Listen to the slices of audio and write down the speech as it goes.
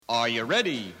Are you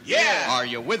ready? Yeah! Are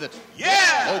you with it?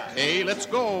 Yeah! Okay, let's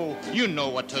go. You know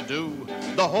what to do.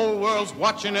 The whole world's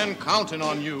watching and counting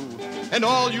on you. And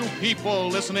all you people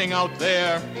listening out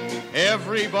there,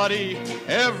 everybody,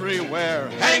 everywhere,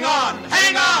 hang on,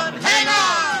 hang on, hang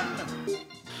on!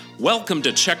 Welcome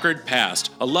to Checkered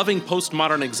Past, a loving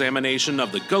postmodern examination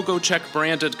of the Go-Go Check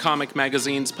branded comic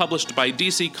magazines published by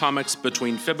DC Comics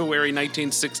between February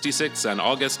 1966 and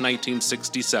August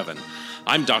 1967.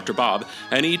 I'm Dr. Bob,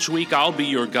 and each week I'll be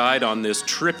your guide on this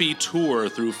trippy tour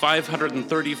through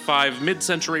 535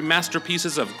 mid-century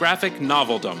masterpieces of graphic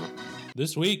noveldom.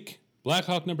 This week, Black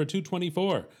Hawk number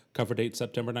 224, cover date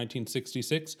September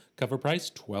 1966, cover price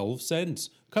 12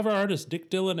 cents, cover artist Dick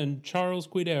Dillon and Charles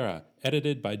Guidera,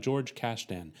 edited by George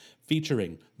Kashdan,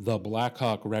 featuring The Black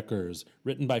Hawk Wreckers,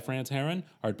 written by Franz Herron,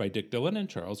 art by Dick Dillon and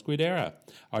Charles Guidera.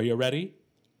 Are you ready?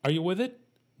 Are you with it?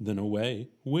 Then away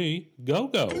we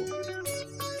go.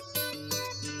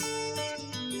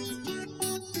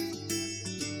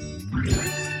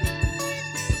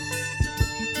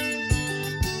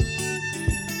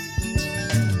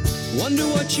 Wonder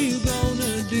what you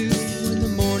gonna do when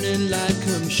the morning light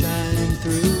comes shining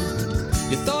through.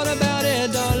 You thought about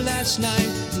it all last night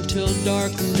until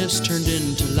darkness turned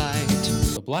into light.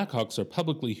 The Blackhawks are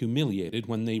publicly humiliated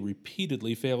when they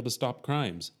repeatedly fail to stop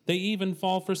crimes. They even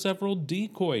fall for several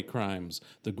decoy crimes.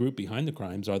 The group behind the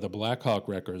crimes are the Black Hawk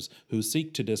Wreckers, who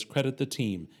seek to discredit the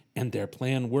team. And their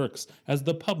plan works, as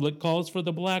the public calls for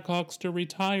the Blackhawks to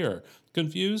retire.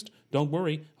 Confused? Don't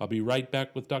worry, I'll be right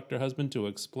back with Dr. Husband to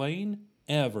explain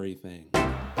everything.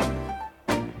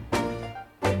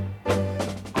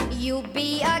 You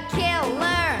be a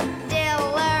killer,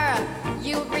 diller,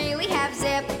 you really have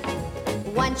zip.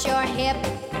 Once you're hip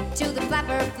to the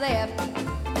flapper flip,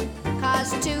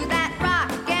 'cause to that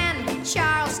rockin'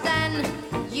 Charleston,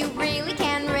 you really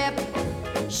can rip.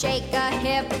 Shake a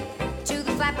hip to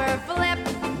the flapper flip.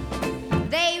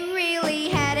 They really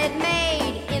had it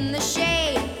made in the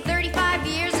shade 35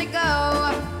 years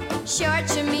ago. Short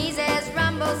chemises,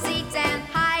 rumble seats, and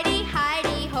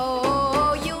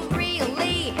hidey-ho. You'll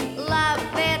really love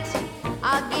it.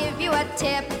 I'll give you a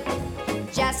tip.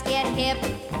 Just get hip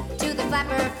to the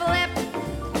flapper flip.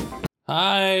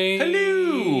 Hi.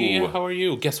 Hello. How are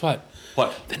you? Guess what?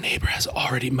 What? The neighbor has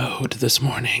already mowed this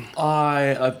morning.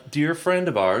 A dear friend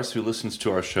of ours who listens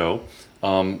to our show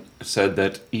said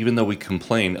that even though we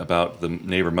complain about the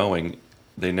neighbor mowing,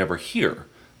 they never hear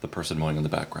the person mowing in the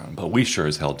background. But we sure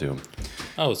as hell do.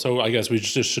 Oh, so I guess we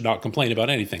just should not complain about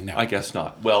anything now. I guess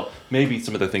not. Well, maybe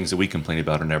some of the things that we complain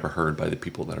about are never heard by the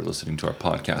people that are listening to our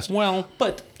podcast. Well,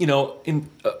 but, you know,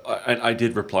 I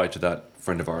did reply to that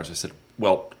friend of ours. I said,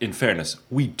 well, in fairness,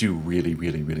 we do really,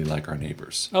 really, really like our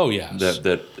neighbors. Oh, yes.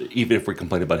 That even if we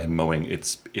complain about him mowing,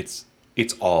 it's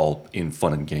all in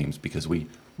fun and games because we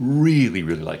really,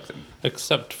 really like them.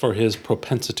 Except for his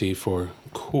propensity for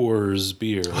Coors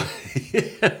beer.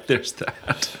 Yeah, there's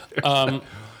that.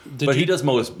 But he does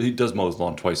mow his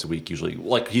lawn twice a week usually.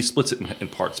 Like he splits it in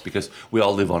parts because we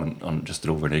all live on just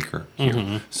over an acre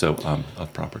here, so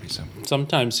of property. So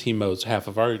sometimes he mows half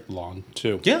of our lawn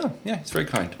too. Yeah, he's very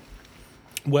kind.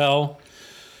 Well,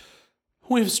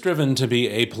 we've striven to be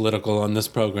apolitical on this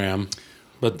program,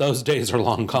 but those days are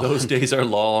long gone. Those days are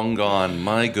long gone.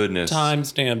 My goodness.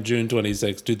 Timestamp June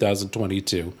 26,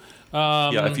 2022.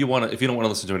 Yeah, if you don't want to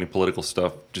listen to any political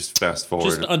stuff, just fast forward.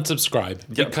 Just unsubscribe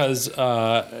because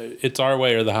it's our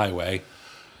way or the highway.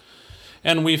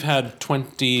 And we've had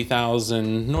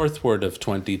 20,000, northward of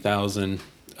 20,000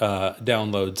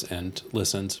 downloads and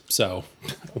listens. So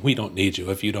we don't need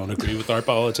you if you don't agree with our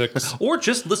politics. Or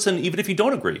just listen even if you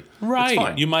don't agree. Right. It's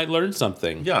fine. You might learn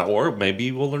something. Yeah, or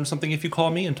maybe we'll learn something if you call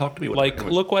me and talk to me. Like,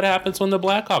 look what happens when the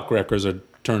Black Hawk Wreckers are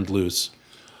turned loose.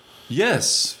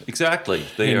 Yes, exactly.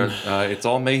 They are. It's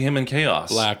all mayhem and chaos.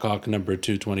 Black Hawk number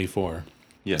 224.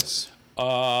 Yes.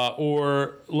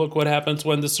 Or look what happens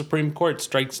when the Supreme Court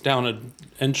strikes down an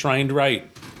enshrined right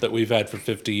that we've had for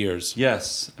 50 years.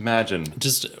 Yes, imagine.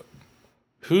 Just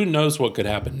who knows what could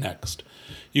happen next?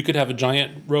 You could have a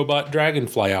giant robot dragon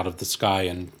fly out of the sky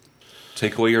and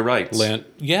take away your rights. Land.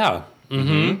 Yeah.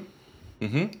 Mm-hmm.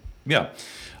 Mm-hmm. Yeah.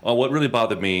 What really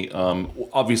bothered me,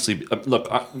 obviously,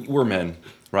 look, we're men.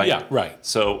 Right? Yeah, right.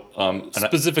 So,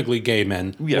 specifically gay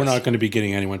men. Yes. We're not going to be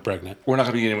getting anyone pregnant. We're not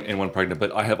going to be getting anyone pregnant,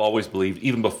 but I have always believed,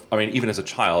 even as a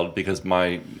child, because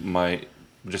my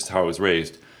just how I was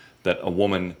raised, that a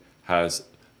woman has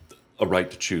a right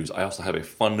to choose. I also have a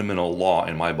fundamental law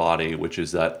in my body, which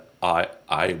is that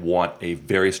I want a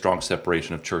very strong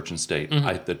separation of church and state.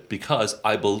 Because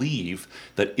I believe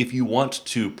that if you want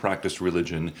to practice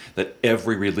religion, that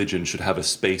every religion should have a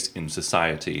space in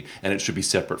society, and it should be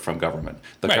separate from government.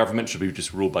 The government should be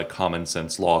just ruled by common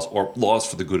sense laws, or laws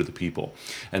for the good of the people.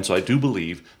 And so I do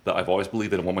believe that I've always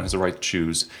believed that a woman has a right to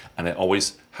choose, and I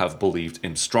always have believed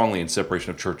strongly in separation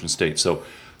of church and state. So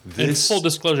this, in full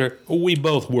disclosure, we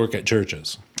both work at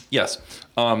churches. Yes.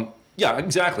 Yeah,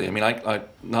 exactly. I mean, I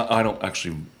don't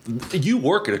actually. You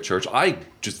work at a church. I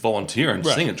just volunteer and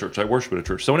sing at church. I worship at a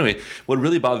church. So anyway, what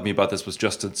really bothered me about this was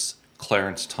Justice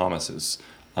Clarence Thomas's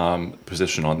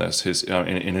position on this.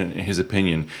 In his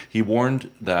opinion, he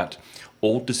warned that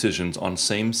old decisions on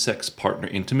same-sex partner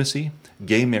intimacy,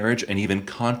 gay marriage, and even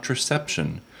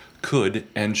contraception could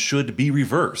and should be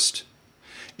reversed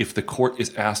if the court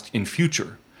is asked in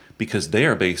future, because they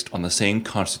are based on the same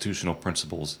constitutional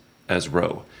principles as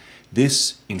Roe.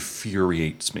 This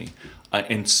infuriates me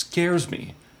and scares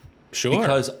me. Sure.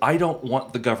 Because I don't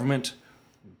want the government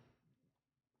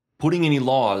putting any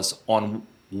laws on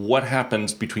what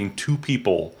happens between two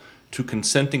people, two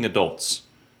consenting adults,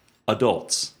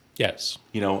 Yes.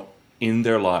 in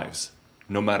their lives.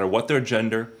 No matter what their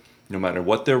gender, no matter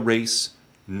what their race,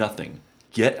 nothing.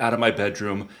 Get out of my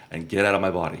bedroom and get out of my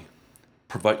body.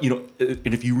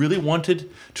 And if you really wanted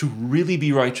to really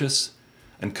be righteous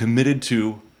and committed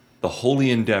to the holy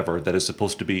endeavor that is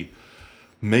supposed to be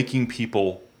making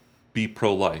people be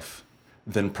pro-life,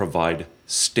 then provide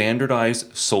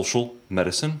standardized social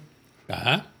medicine,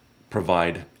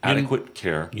 provide adequate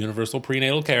care, universal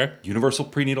prenatal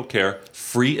care,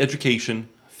 free education,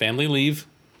 family leave,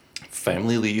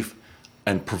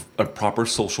 and proper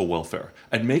social welfare,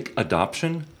 and make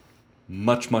adoption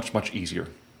much, much, much easier.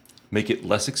 Make it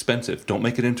less expensive. Don't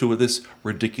make it into this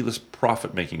ridiculous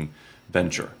profit-making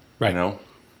venture. Right.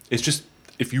 It's just,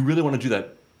 if you really want to do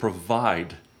that,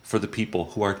 provide for the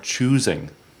people who are choosing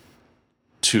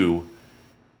to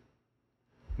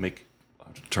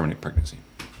terminate pregnancy.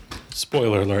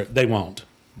 Spoiler alert, they won't.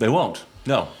 They won't.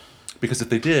 No. Because if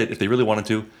they did, if they really wanted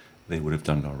to, they would have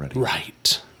done it already.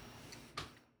 Right.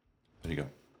 There you go.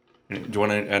 Do you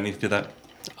want to add anything to that?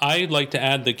 I'd like to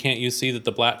add that can't you see that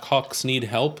the Blackhawks need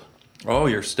help? Oh,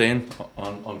 you're staying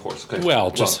on course. Okay.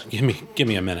 Well, just give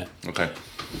me a minute. Okay.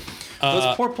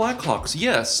 Those poor Blackhawks,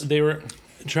 yes. They were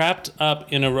trapped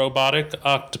up in a robotic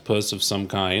octopus of some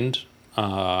kind,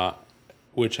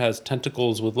 which has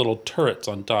tentacles with little turrets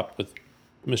on top with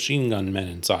machine gun men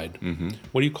inside. Mm-hmm.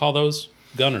 What do you call those?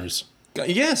 Gunners.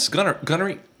 Yes, gunners?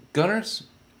 Gunneries?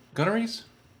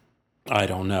 I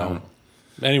don't know.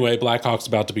 Anyway, Blackhawk's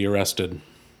about to be arrested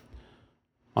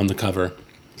on the cover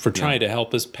for trying to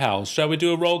help his pals. Shall we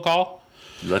do a roll call?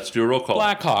 Let's do a roll call.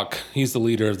 Blackhawk. He's the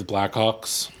leader of the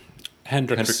Blackhawks.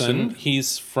 Hendrickson.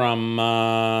 He's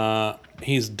from...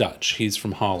 he's Dutch. He's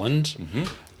from Holland. Mm-hmm.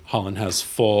 Holland has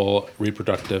full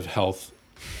reproductive health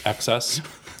access.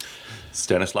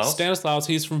 Stanislaus,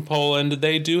 he's from Poland.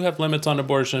 They do have limits on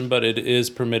abortion, but it is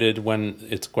permitted when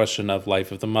it's a question of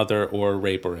life of the mother or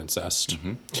rape or incest.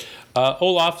 Mm-hmm.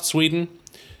 Olaf, Sweden,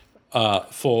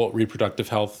 full reproductive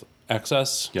health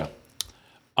access. Yeah.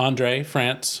 Andre,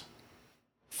 France,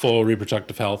 full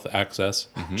reproductive health access.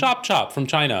 Mm-hmm. Chop from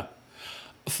China,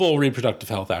 full reproductive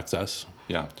health access.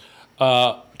 Yeah.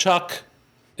 Chuck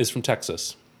is from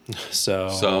Texas.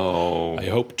 So I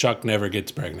hope Chuck never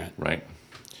gets pregnant. Right.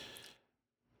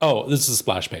 Oh, this is a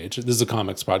splash page. This is a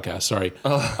comics podcast. Sorry.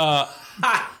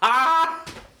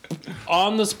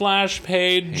 On the splash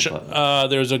page,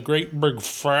 there's a great big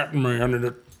fat man in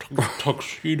a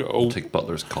tuxedo. Take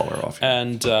Butler's collar off here.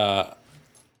 And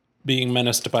being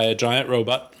menaced by a giant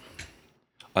robot.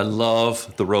 I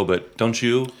love the robot, don't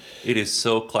you? It is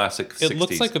so classic 60s. It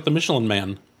looks like the Michelin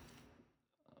Man.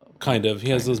 Kind of. He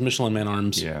has those Michelin Man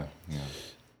arms. Yeah.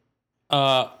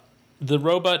 The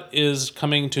robot is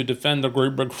coming to defend the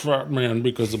great big fat man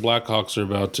because the Blackhawks are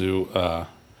about to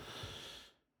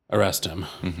arrest him.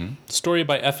 Mm-hmm. Story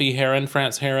by Effie Heron,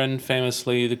 France Heron,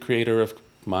 famously the creator of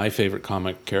my favorite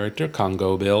comic character,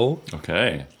 Congo Bill.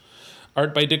 Okay.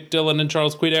 Art by Dick Dillon and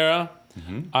Charles Quidera.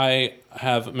 Mm-hmm. I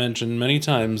have mentioned many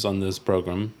times on this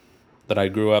program that I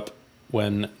grew up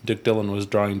when Dick Dillon was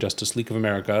drawing Justice League of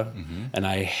America, mm-hmm. and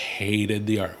I hated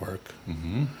the artwork.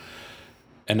 Mm-hmm.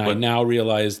 And I now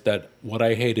realize that what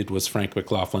I hated was Frank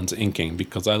McLaughlin's inking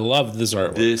because I loved this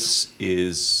artwork. This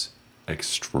is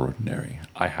extraordinary,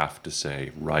 I have to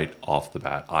say, right off the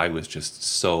bat. I was just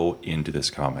so into this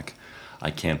comic.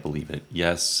 I can't believe it.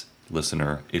 Yes,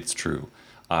 listener, it's true.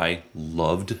 I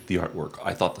loved the artwork.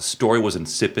 I thought the story was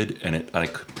insipid,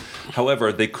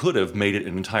 however, they could have made it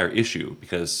an entire issue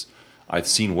because I've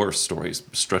seen worse stories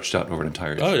stretched out over an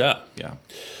entire issue. Oh, yeah. Yeah.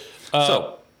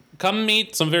 Come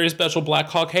meet some very special Black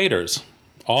Hawk haters,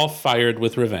 all fired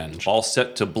with revenge. All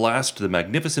set to blast the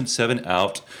Magnificent Seven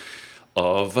out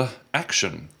of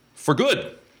action for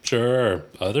good. Sure,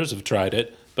 others have tried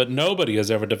it, but nobody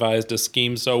has ever devised a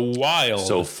scheme so wild,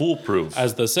 So foolproof.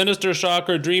 as the sinister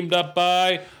shocker dreamed up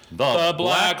by the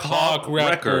Black Hawk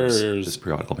Records. This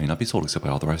periodical may not be sold except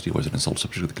by authorized dealers and is sold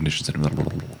subject to the conditions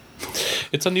and...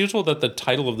 It's unusual that the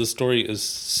title of the story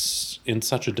is in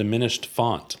such a diminished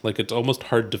font. Like, it's almost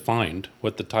hard to find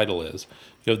what the title is.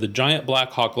 You have the giant Black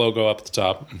Hawk logo up at the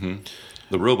top. Mm-hmm.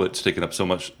 The robot's taking up so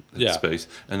much Yeah. space.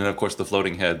 And then, of course, the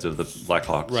floating heads of the Black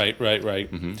Hawks. Right.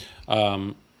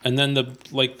 Mm-hmm. And then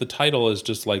the title is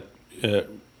just like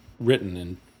written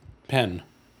in pen.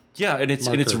 Yeah, and it's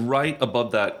Marker. right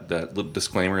above that little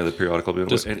disclaimer of the periodical.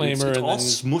 Disclaimer, It's and all then-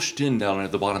 smooshed in down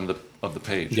at the bottom of the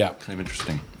page. Yeah. Kind of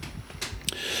interesting.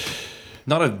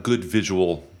 Not a good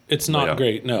visual. It's not layout.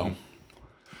 great, no.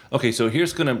 Okay, so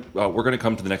we're gonna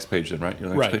come to the next page then, right? Your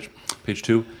next Right. page, page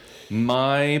 2.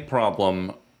 My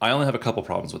problem. I only have a couple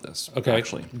problems with this. Okay,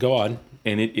 actually, go on.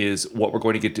 and it is what we're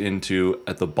going to get into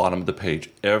at the bottom of the page.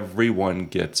 Everyone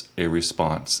gets a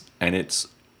response, and it's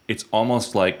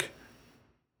almost like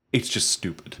it's just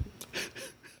stupid.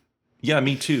 Yeah,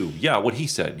 me too. Yeah, what he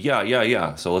said.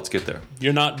 Yeah. So let's get there.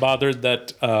 You're not bothered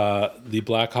that the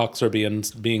Black Hawks are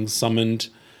being summoned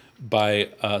by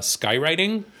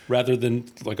skywriting rather than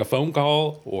like a phone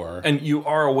call or... And you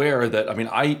are aware that, I mean,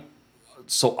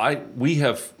 we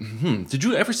have, did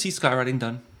you ever see skywriting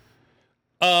done?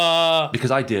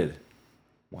 Because I did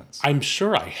once. I'm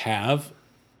sure I have.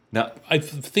 Now, I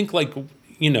think like,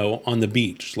 on the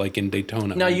beach, like in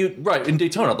Daytona. right, in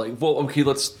Daytona, like, well, okay,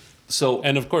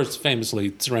 And of course,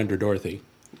 famously, Surrender Dorothy.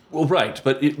 well, right,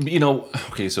 but,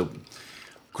 okay, so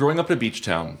growing up in a beach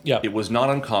town, Yeah. it was not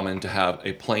uncommon to have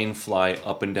a plane fly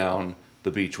up and down the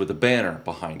beach with a banner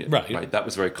behind it. Right. That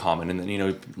was very common. And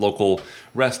then, local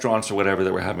restaurants or whatever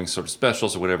that were having sort of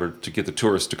specials or whatever to get the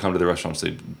tourists to come to the restaurants, they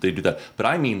do that. But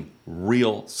I mean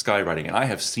real skywriting, and I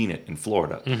have seen it in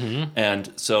Florida. Mm-hmm.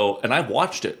 And I've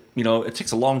watched it. It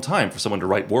takes a long time for someone to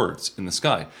write words in the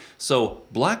sky. So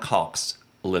Black Hawks,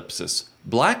 ellipsis.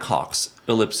 Black Hawks,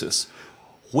 ellipsis.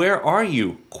 Where are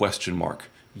you? ?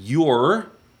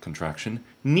 Your, contraction,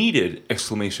 needed, !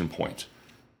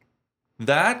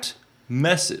 That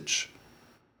message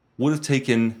would have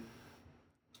taken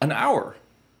an hour.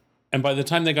 And by the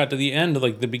time they got to the end,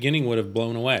 like the beginning would have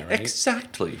blown away, right?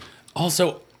 Exactly.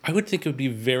 Also, I would think it would be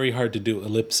very hard to do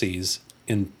ellipses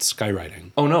in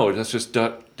skywriting. Oh no, that's just ...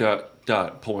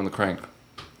 pulling the crank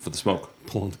for the smoke.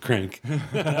 Pulling the crank.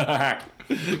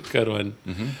 Good one.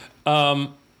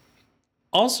 Mm-hmm.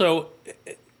 Also,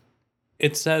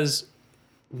 it says,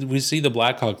 we see the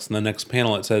Blackhawks in the next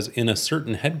panel. It says, in a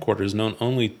certain headquarters known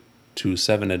only to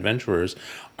 7 adventurers.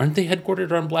 Aren't they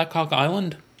headquartered on Black Hawk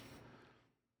Island?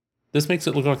 This makes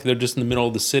it look like they're just in the middle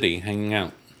of the city hanging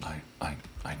out.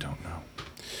 I don't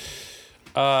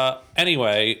know.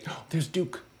 Anyway. There's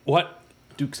Duke. What?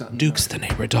 Duke's on Duke's the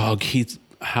neighbor dog. He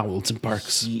howls and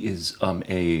barks. He is not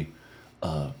a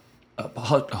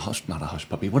hush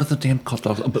puppy. What are the damn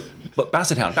dogs? But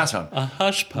Basset Hound. A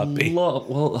hush puppy.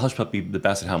 Hush puppy. The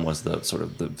Basset Hound was the sort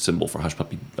of the symbol for hush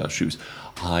puppy shoes.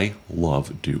 I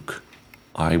love Duke.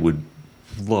 I would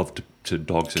love to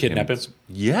dog sit Kidnap him?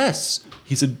 Yes,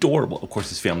 he's adorable. Of course,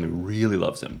 his family really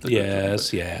loves him.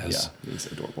 Yes. Yeah, he's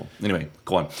adorable. Anyway,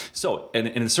 go on. So, and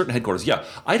in a certain headquarters,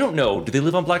 I don't know. Do they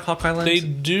live on Black Hawk Island? They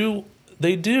do,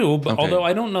 but Okay. although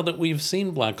I don't know that we've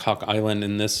seen Black Hawk Island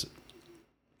in this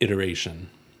iteration.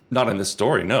 Not in this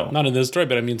story, no. Not in this story,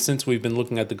 but I mean, since we've been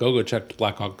looking at the Go-Go checked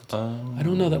Black Hawk, I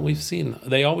don't know that we've seen.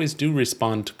 They always do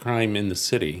respond to crime in the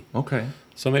city. Okay.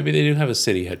 So maybe they do have a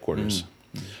city headquarters.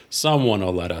 Someone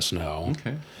will let us know.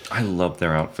 Okay. I love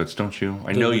their outfits, don't you?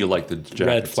 I know you like the jackets.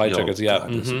 red flight jackets, yeah.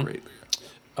 God, that's great.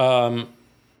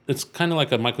 It's kind of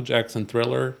like a Michael Jackson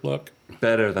Thriller look.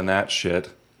 Better than that shit.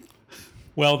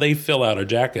 Well, they fill out a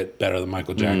jacket better than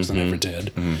Michael Jackson ever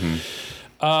did.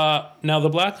 Now, the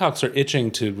Blackhawks are itching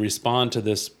to respond to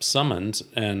this summons,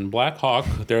 and Black Hawk,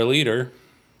 their leader,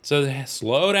 says,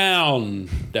 slow down,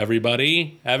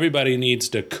 everybody. Everybody needs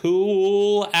to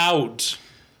cool out.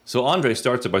 So Andre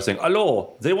starts it by saying,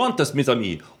 "Allô, they want us, mes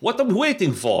amis. What are we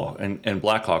waiting for?" And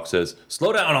Blackhawk says,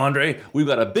 "Slow down, Andre. We've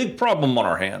got a big problem on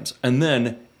our hands." And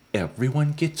then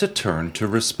everyone gets a turn to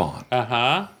respond.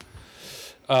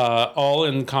 All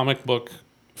in comic book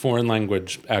foreign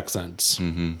language accents.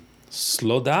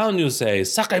 Slow down, you say.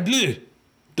 Sacre bleu.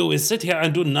 Do we sit here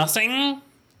and do nothing?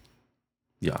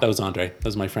 Yeah. That was Andre. That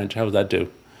was my French. How would that do?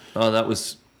 Oh, that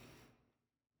was...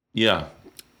 Yeah.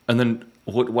 And then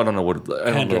what I don't know what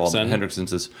Hendrickson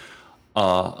says.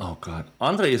 Oh God,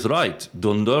 Andre is right.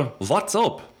 Dunder, what's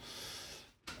up?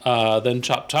 Then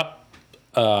Chop Chop.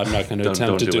 I'm not going to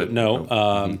attempt to do it.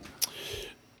 No.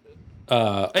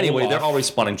 Anyway, Olaf. they're all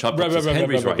responding. Chop Chop says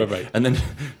Henry's right. And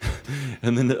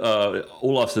then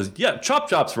Olaf says, yeah, Chop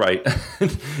Chop's right.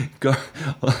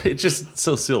 It's just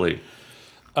so silly.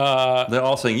 They're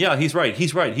all saying, yeah, he's right,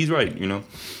 you know.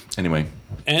 Anyway.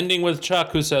 Ending with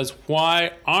Chuck, who says,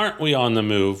 why aren't we on the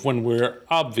move when we're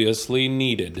obviously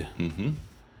needed? Mm-hmm.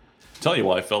 Tell you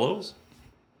why, fellows.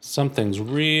 Something's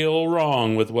real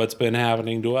wrong with what's been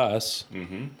happening to us.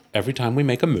 Mm-hmm. Every time we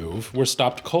make a move, we're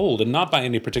stopped cold, and not by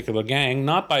any particular gang,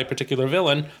 not by a particular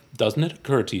villain. Doesn't it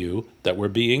occur to you that we're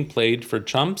being played for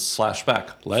chumps?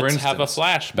 Flashback. Let's have a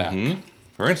flashback. Mm-hmm.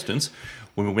 For instance,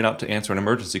 when we went out to answer an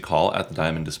emergency call at the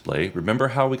Diamond Display, remember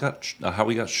how we got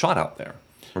shot out there?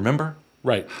 Remember?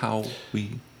 Right. How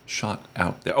we shot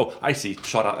out there. Oh, I see.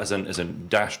 Shot out as in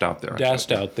dashed out there.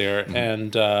 Dashed out there, mm-hmm.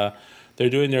 And they're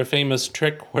doing their famous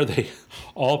trick where they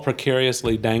all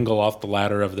precariously dangle off the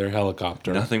ladder of their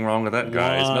helicopter. Nothing wrong with that,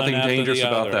 guys. Nothing dangerous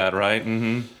about that, right?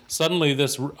 Mm-hmm. Suddenly,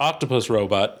 this octopus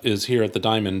robot is here at the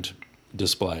Diamond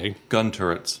Display. Gun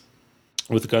turrets.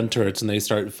 With gun turrets, and they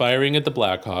start firing at the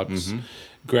Blackhawks, mm-hmm.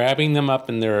 grabbing them up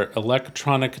in their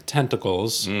electronic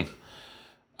tentacles.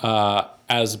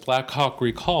 As Blackhawk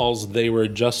recalls, they were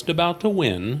just about to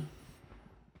win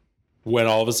when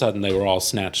all of a sudden they were all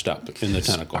snatched up in the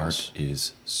tentacles.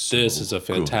 This is a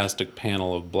fantastic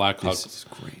panel of Blackhawks. This is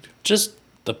great. Just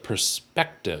the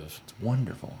perspective. It's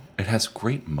wonderful. It has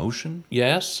great motion.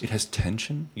 Yes. It has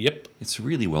tension. Yep. It's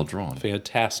really well drawn.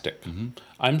 Fantastic. Mm-hmm.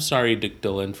 I'm sorry, Dick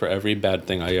Dillon, for every bad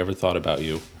thing I ever thought about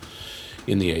you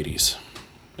in the 80s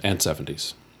and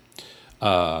 70s.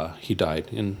 He died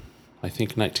in, I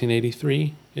think,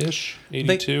 1983-ish,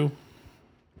 82.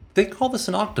 They call this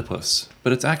an octopus,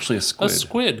 but it's actually a squid. A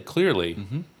squid, clearly.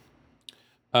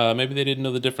 Mm-hmm. Maybe they didn't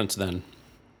know the difference then.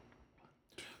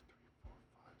 2, 3, 4,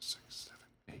 5, 6, 7,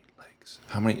 8 legs.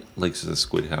 How many legs does a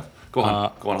squid have? Go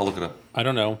on, I'll look it up. I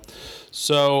don't know.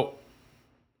 So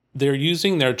they're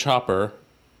using their chopper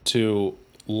to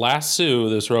lasso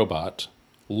this robot,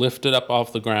 lift it up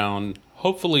off the ground,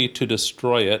 hopefully to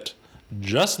destroy it.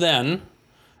 Just then,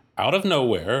 out of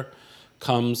nowhere,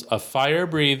 comes a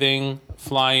fire-breathing,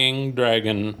 flying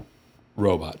dragon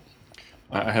robot.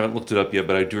 I haven't looked it up yet,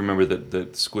 but I do remember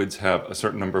that squids have a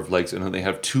certain number of legs, and then they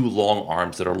have 2 long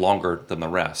arms that are longer than the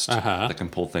rest that can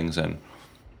pull things in.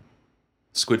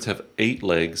 Squids have 8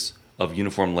 legs of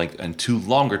uniform length and 2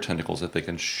 longer tentacles that they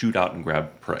can shoot out and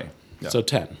grab prey. Yeah. So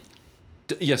 10.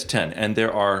 Yes, 10. And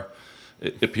there are,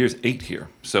 it appears 8 here.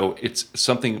 So it's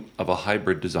something of a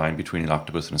hybrid design between an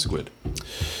octopus and a squid.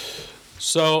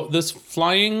 So this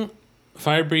flying,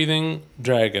 fire-breathing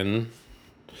dragon,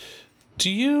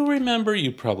 do you remember?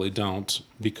 You probably don't,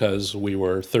 because we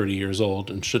were 30 years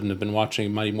old and shouldn't have been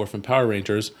watching Mighty Morphin Power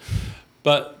Rangers.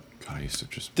 But God, I used to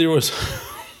just... There was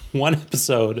one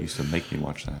episode... You used to make me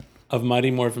watch that. ...of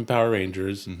Mighty Morphin Power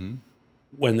Rangers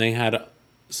when they had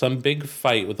some big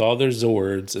fight with all their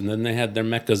Zords, and then they had their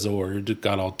Mechazord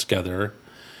got all together,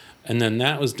 and then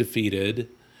that was defeated...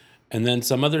 And then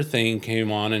some other thing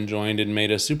came on and joined and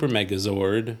made a Super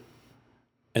Megazord.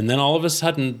 And then all of a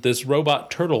sudden, this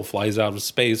robot turtle flies out of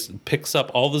space and picks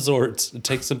up all the Zords and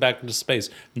takes them back into space.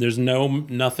 And there's no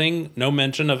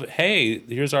mention of, hey,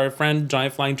 here's our friend,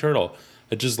 giant flying turtle.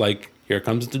 It's just like, here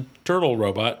comes the turtle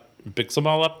robot, picks them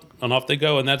all up, and off they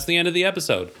go. And that's the end of the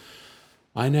episode.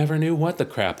 I never knew what the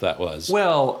crap that was.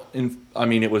 Well,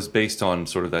 it was based on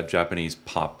sort of that Japanese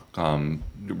pop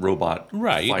robot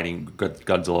fighting,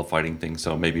 Godzilla fighting thing.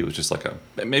 So maybe it was just like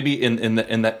maybe in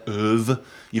that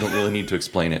you don't really need to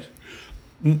explain it.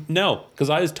 No, because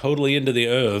I was totally into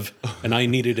the and I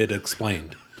needed it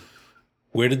explained.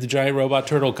 Where did the giant robot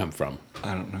turtle come from?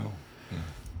 I don't know. Yeah.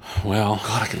 Well,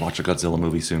 God, I could watch a Godzilla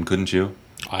movie soon, couldn't you?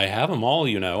 I have them all,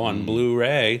 on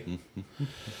Blu-ray.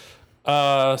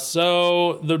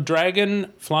 So the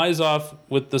dragon flies off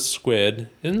with the squid.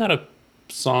 Isn't that a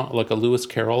song, like a Lewis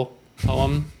Carroll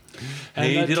poem? And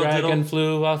hey, the dragon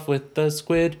flew off with the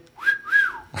squid.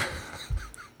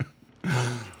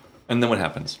 And then what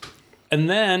happens? And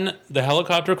then the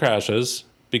helicopter crashes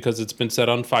because it's been set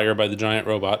on fire by the giant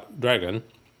robot dragon.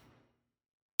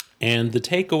 And the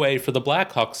takeaway for the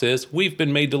Blackhawks is we've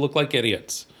been made to look like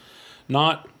idiots.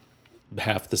 Not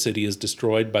half the city is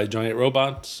destroyed by giant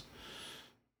robots.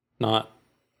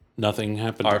 Nothing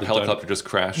happened. Our helicopter just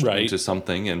crashed into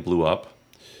something and blew up.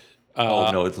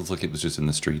 No, it looks like it was just in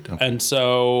the street. Okay. And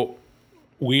so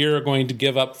we are going to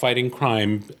give up fighting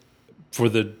crime for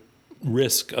the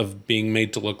risk of being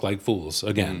made to look like fools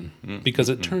again, because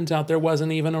it turns out there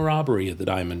wasn't even a robbery at the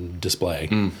diamond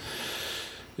display.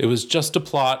 It was just a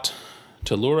plot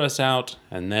to lure us out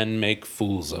and then make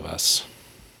fools of us.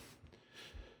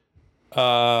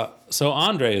 So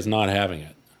Andre is not having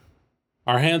it.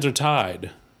 Our hands are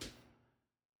tied.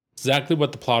 Exactly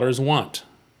what the plotters want.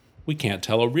 We can't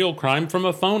tell a real crime from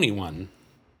a phony one.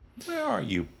 Where are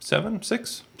you? 7,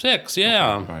 6? 6,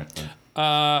 yeah. Okay.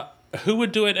 Right. Who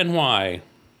would do it and why?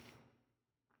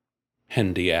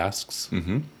 Hendy asks.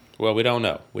 Well, we don't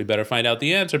know. We better find out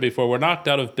the answer before we're knocked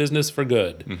out of business for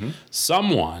good.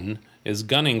 Someone is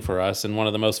gunning for us in one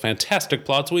of the most fantastic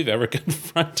plots we've ever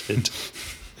confronted.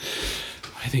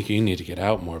 I think you need to get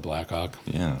out more, Blackhawk.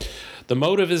 Yeah. The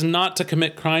motive is not to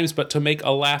commit crimes, but to make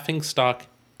a laughingstock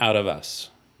out of us.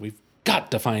 We've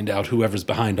got to find out whoever's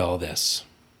behind all this.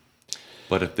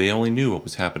 But if they only knew what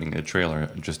was happening in a trailer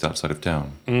just outside of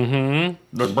town. The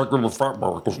regular fat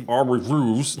man, because our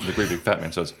reviews, The great big fat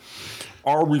man says,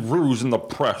 our reviews in the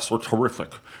press are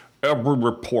terrific. Every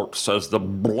report says the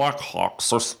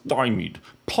Blackhawks are stymied,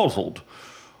 puzzled.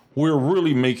 We're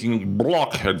really making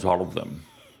blockheads out of them.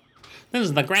 This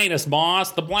is the greatest,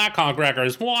 boss. The Blackhawk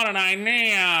Wreckers. What an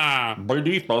idea!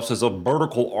 Beneath us is a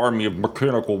vertical army of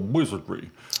mechanical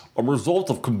wizardry, a result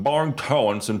of combined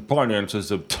talents and finances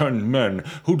of 10 men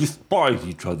who despise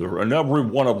each other and every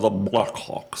one of the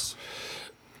Blackhawks.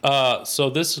 So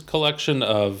this collection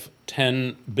of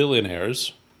 10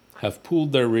 billionaires have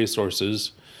pooled their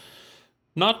resources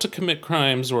not to commit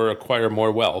crimes or acquire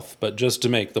more wealth, but just to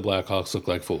make the Blackhawks look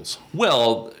like fools.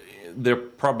 well, they're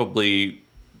probably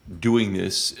doing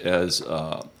this as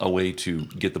a way to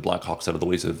get the Blackhawks out of the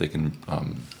way so that they can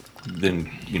then,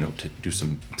 to do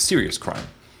some serious crime.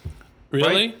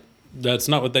 Really? Right. That's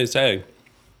not what they say.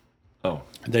 Oh.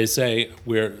 They say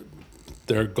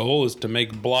their goal is to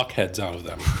make blockheads out of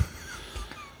them.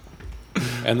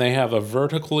 And they have a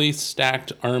vertically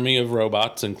stacked army of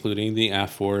robots, including the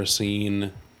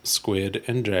aforeseen squid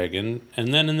and dragon,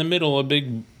 and then in the middle a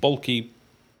big bulky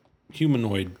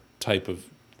humanoid type of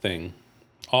thing,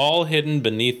 all hidden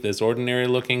beneath this ordinary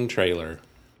looking trailer.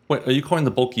 Wait, are you calling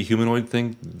the bulky humanoid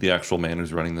thing the actual man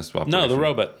who's running this operation? No, the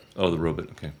robot. Oh, the robot,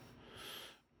 okay.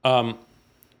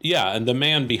 Yeah, and the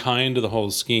man behind the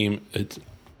whole scheme,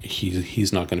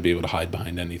 he's not going to be able to hide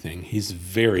behind anything. He's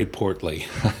very portly.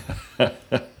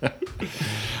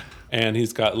 And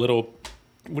he's got little,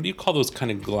 what do you call those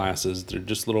kind of glasses? They're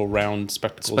just little round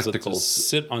spectacles that just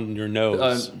sit on your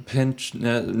nose. Pinch, pince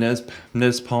nez.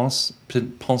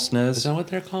 Is that what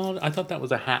they're called? I thought that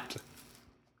was a hat.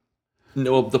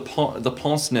 No, the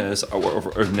pince nez,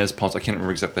 or nez pince, I can't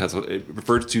remember exactly how it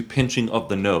refers to pinching of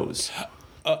the nose.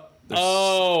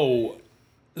 So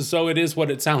it is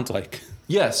what it sounds like.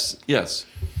 Yes.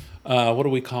 What do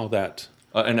we call that?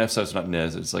 And if so, it's not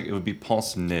nez, it's like, it would be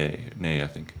pince nez, I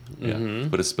think. Yeah,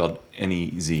 but it's spelled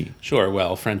N-E-Z. Sure,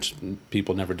 well, French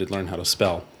people never did learn how to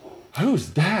spell.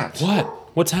 Who's that? What?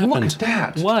 What's happened? Look at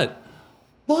that. What?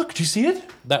 Look, do you see it?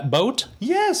 That boat?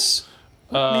 Yes.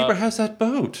 What neighbor has that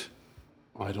boat?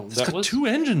 I don't. It's got 2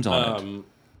 engines on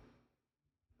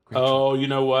it. Oh, you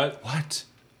know what? What?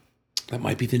 That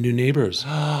might be the new neighbors.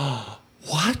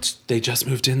 What? They just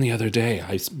moved in the other day.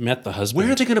 I met the husband.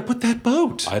 Where are they going to put that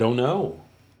boat? I don't know.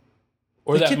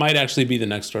 Or that might actually be the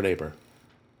next door neighbor.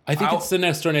 I think it's the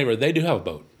next door neighbor. They do have a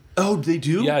boat. Oh, they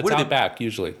do? Yeah, it's out back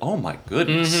usually. Oh my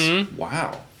goodness!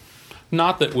 Wow.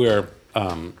 Not that we're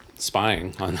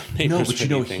spying on the neighbors.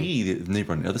 No, but the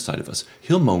neighbor on the other side of us,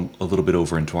 he'll mow a little bit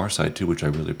over into our side too, which I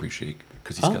really appreciate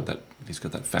because he's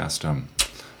got that fast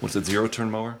what's it,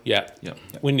 0-turn mower? Yeah.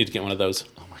 We need to get one of those.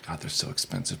 Oh my God, they're so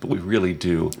expensive, but we really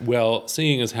do. Well,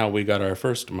 seeing as how we got our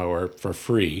first mower for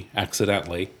free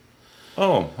accidentally.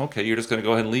 Oh, okay. You're just going to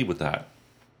go ahead and leave with that.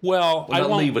 Well, I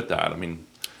won't leave with that. I mean,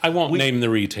 I won't name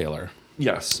the retailer.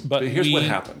 Yes, but here's what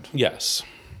happened. Yes,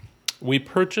 we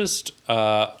purchased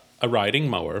a riding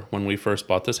mower when we first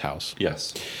bought this house.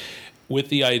 Yes, with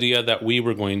the idea that we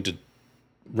were going to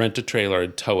rent a trailer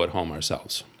and tow it home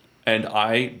ourselves. And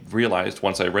I realized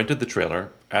once I rented the trailer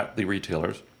at the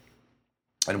retailers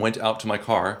and went out to my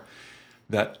car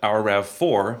that our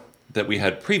RAV4 that we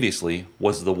had previously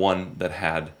was the one that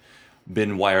had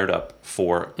been wired up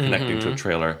for connecting to a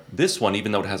trailer. This one,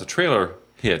 even though it has a trailer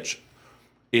hitch,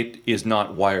 it is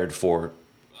not wired for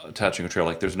attaching a trailer.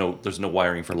 Like there's no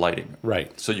wiring for lighting.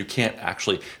 Right. So you can't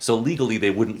actually. So legally,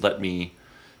 they wouldn't let me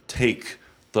take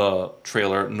the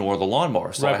trailer nor the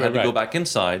lawnmower. So I had to go back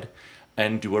inside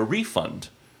and do a refund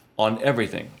on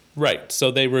everything. Right.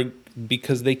 So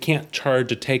because they can't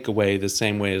charge a takeaway the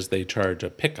same way as they charge a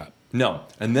pickup. No.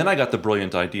 And then I got the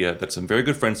brilliant idea that some very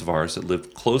good friends of ours that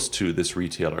lived close to this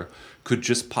retailer could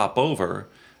just pop over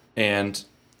and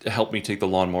help me take the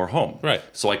lawnmower home. Right.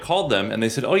 So I called them and they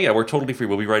said, oh yeah, we're totally free.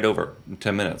 We'll be right over in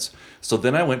 10 minutes. So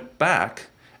then I went back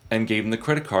and gave them the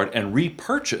credit card and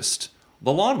repurchased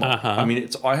the lawnmower. I mean,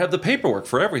 I have the paperwork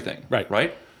for everything.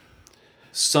 Right?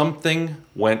 Something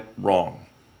went wrong.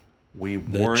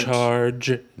 The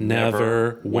charge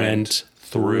never went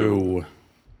through.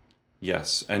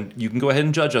 Yes, and you can go ahead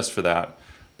and judge us for that.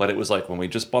 But it was like when we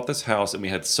just bought this house and we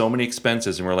had so many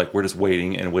expenses and we're just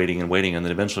waiting and waiting and waiting, and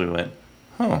then eventually we went,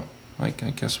 I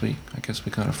guess we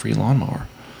got a free lawnmower.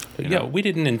 We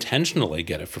didn't intentionally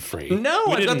get it for free. No,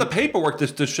 I got the paperwork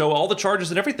to show all the charges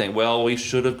and everything. Well, we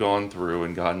should have gone through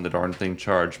and gotten the darn thing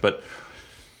charged, but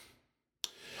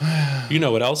you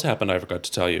know what else happened I forgot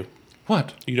to tell you?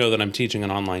 What? You know that I'm teaching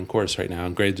an online course right now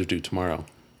and grades are due tomorrow.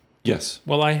 Yes.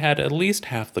 Well, I had at least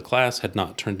half the class had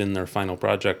not turned in their final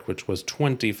project, which was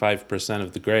 25%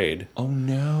 of the grade. Oh,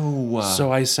 no.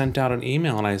 So I sent out an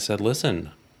email and I said,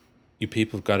 listen, you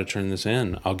people have got to turn this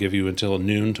in. I'll give you until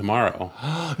noon tomorrow.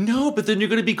 No, but then you're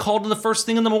going to be called in the first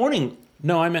thing in the morning.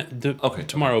 No, I meant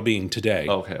tomorrow being today.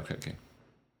 Okay.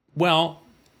 Well,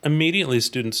 immediately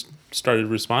students started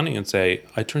responding and say,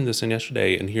 I turned this in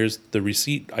yesterday and here's the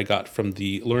receipt I got from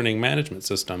the learning management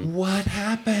system. What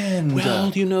happened? Well,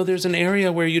 there's an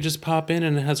area where you just pop in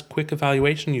and it has quick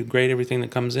evaluation. You grade everything that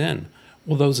comes in.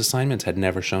 Well, those assignments had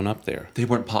never shown up there. They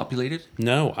weren't populated?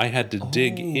 No, I had to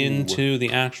dig into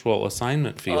the actual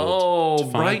assignment field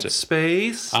to find it.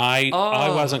 Space? I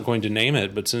wasn't going to name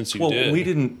it, but since you did. Well, we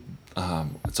didn't.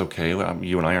 It's okay.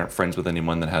 You and I aren't friends with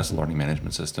anyone that has a learning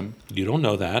management system. You don't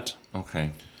know that.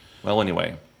 Okay. Well,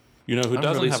 anyway. You know who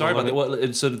doesn't really have sorry a learning... about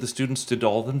that. So did the students, did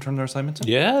all of them turn their assignments in?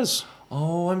 Yes.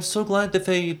 Oh, I'm so glad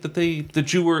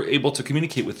that you were able to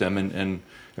communicate with them and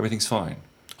everything's fine.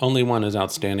 Only one is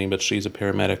outstanding, but she's a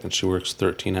paramedic and she works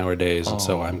 13-hour days, and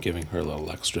so I'm giving her a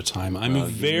little extra time. I'm a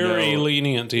very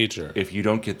lenient teacher. If you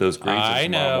don't get those grades I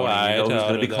know who's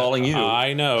going to be calling you.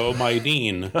 I know, my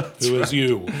dean, who is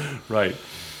you. Right.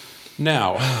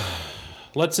 Now,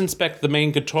 let's inspect the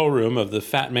main control room of the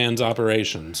fat man's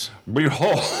operations.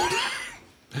 Behold,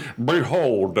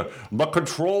 the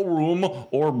control room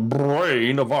or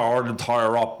brain of our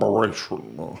entire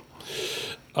operation.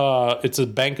 It's a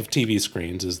bank of TV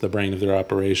screens is the brain of their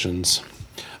operations.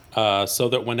 So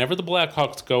that whenever the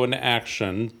Blackhawks go into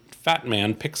action, Fat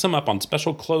Man picks them up on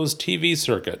special closed TV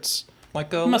circuits.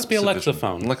 Like a must be a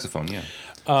Lexaphone. Lexaphone,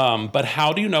 yeah. But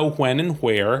how do you know when and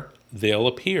where they'll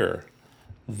appear?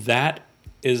 That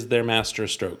is their master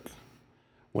stroke.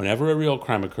 Whenever a real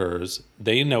crime occurs,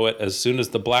 they know it as soon as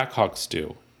the Blackhawks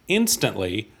do.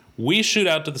 Instantly, we shoot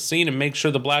out to the scene and make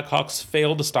sure the Blackhawks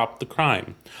fail to stop the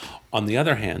crime. On the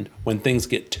other hand, when things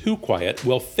get too quiet,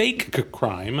 we'll fake a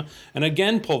crime and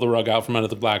again pull the rug out from under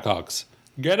the Blackhawks.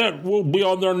 Get it? We'll be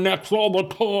on their necks all the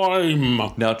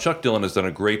time. Now, Chuck Dillon has done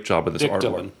a great job with this Dick artwork.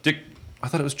 Dillon. I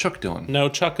thought it was Chuck Dillon. No,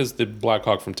 Chuck is the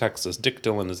Blackhawk from Texas. Dick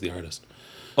Dillon is the artist.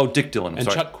 Oh, Dick Dillon. And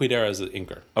sorry. Chuck Quidera is the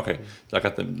inker. Okay, I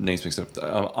got the names mixed up.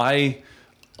 I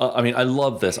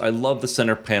love this. I love the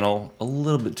center panel. A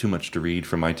little bit too much to read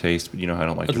for my taste, but you know I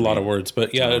don't like It's a lot of words.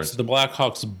 But yeah, it's the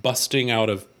Blackhawks busting out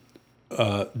of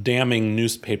damning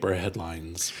newspaper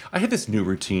headlines. I have this new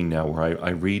routine now where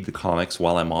I read the comics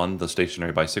while I'm on the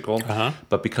stationary bicycle.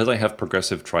 But because I have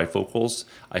progressive trifocals,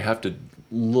 I have to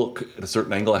look at a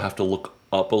certain angle. I have to look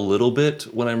up a little bit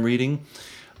when I'm reading.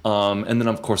 And then,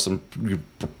 of course, I'm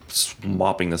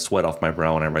mopping the sweat off my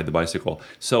brow when I ride the bicycle.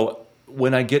 So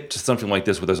when I get to something like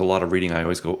this where there's a lot of reading, I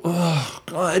always go, oh,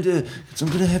 God, I'm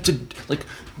going to have to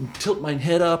tilt my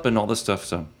head up and all this stuff.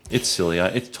 So it's silly.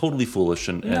 It's totally foolish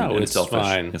and it's selfish.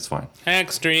 Fine. It's fine.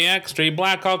 Extra,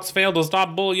 Blackhawks failed to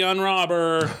stop bullion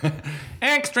robber.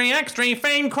 Extra,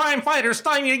 famed crime fighter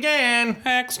stymied again.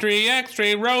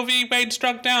 Extra, Roe v. Wade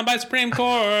struck down by Supreme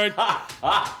Court.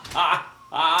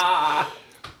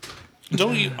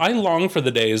 Don't you? I long for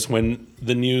the days when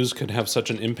the news could have such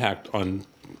an impact on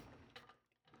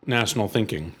national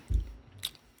thinking.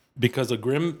 Because a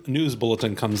grim news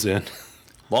bulletin comes in.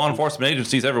 Law enforcement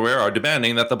agencies everywhere are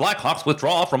demanding that the Blackhawks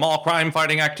withdraw from all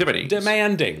crime-fighting activities.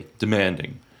 Demanding.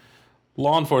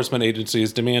 Law enforcement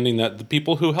agencies demanding that the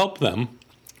people who help them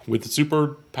with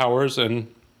superpowers and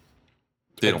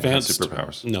They don't have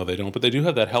superpowers. No, they don't. But they do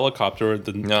have that helicopter,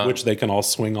 which they can all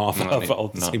swing off of all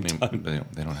at the same time.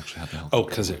 They don't actually have the helicopter. Oh,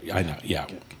 because I know, yeah.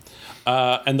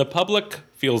 And the public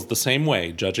feels the same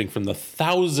way, judging from the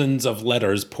thousands of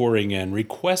letters pouring in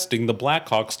requesting the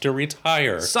Blackhawks to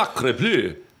retire. Sacre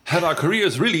bleu! Have our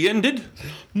careers really ended?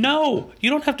 No,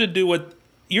 you don't have to do what...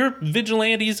 You're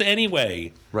vigilantes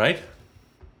anyway. Right?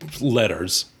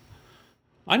 letters.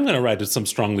 I'm going to write some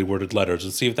strongly worded letters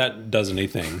and see if that does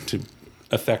anything to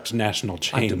affect national I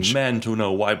change. demand to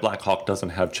know why Black Hawk doesn't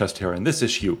have chest hair in this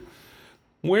issue.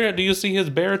 Where do you see his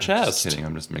bare chest? Just kidding,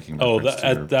 I'm just making Oh, reference to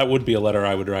your... that would be a letter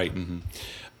I would write.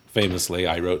 Famously,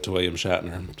 I wrote to William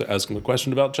Shatner to ask him a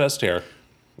question about chest hair,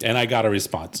 and I got a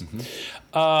response.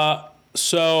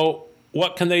 So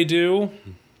what can they do?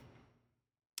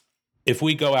 If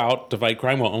we go out to fight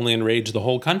crime, we'll only enrage the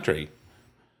whole country.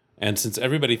 And since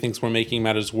everybody thinks we're making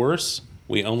matters worse,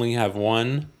 we only have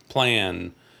one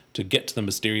plan to get to the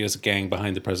mysterious gang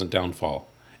behind the present downfall.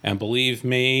 And believe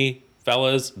me,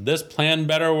 fellas, this plan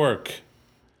better work.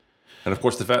 And of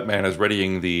course, the fat man is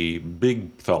readying the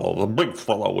big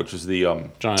fellow, which is the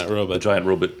Giant robot. the giant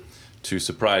robot, to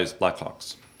surprise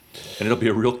Blackhawks. And it'll be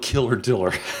a real killer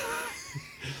diller.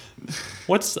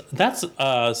 That's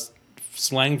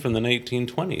slang from the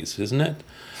 1920s, isn't it?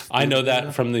 I know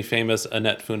that from the famous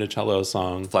Annette Funicello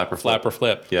song, Flapper Flip. Flapper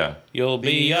Flip. Yeah. You'll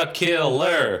be a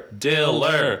killer,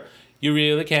 diller. You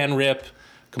really can rip.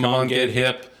 Come on, get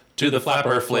hip to the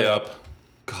Flapper Flip.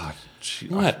 God, she,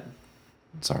 What?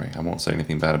 Sorry, I won't say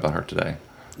anything bad about her today.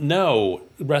 No,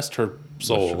 rest her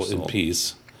soul Rest her in soul.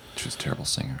 peace. She was a terrible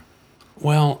singer.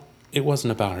 Well, it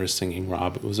wasn't about her singing,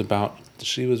 Rob. It was about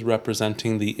she was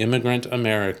representing the immigrant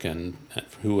American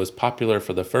who was popular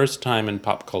for the first time in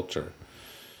pop culture.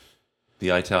 The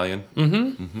Italian?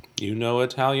 You know,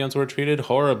 Italians were treated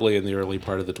horribly in the early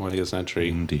part of the 20th century.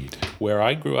 Indeed. Where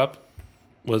I grew up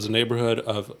was a neighborhood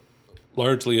of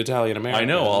largely Italian Americans. I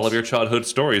know all of your childhood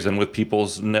stories, and with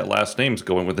people's last names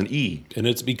going with an E. And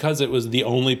it's because it was the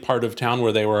only part of town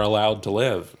where they were allowed to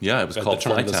live. Yeah, it was at called the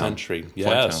turn of the Flytown. century. Flytown,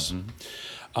 Yes.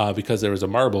 Because there was a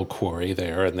marble quarry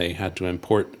there, and they had to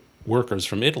import workers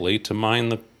from Italy to mine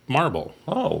the marble.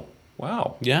 Oh,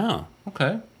 wow. Yeah.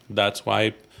 Okay. That's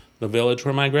why the village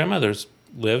where my grandmothers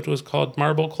lived was called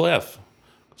Marble Cliff.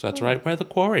 So that's right where the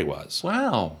quarry was.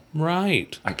 Wow.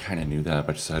 Right. I kind of knew that,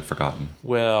 but just had forgotten.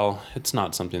 Well, it's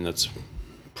not something that's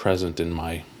present in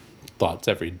my thoughts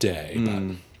every day,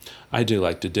 but I do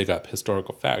like to dig up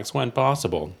historical facts when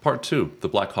possible. Part 2, the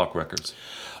Black Hawk Records.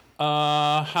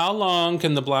 How long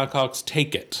can the Blackhawks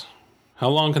take it? How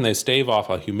long can they stave off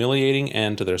a humiliating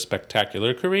end to their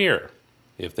spectacular career?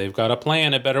 If they've got a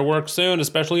plan, it better work soon,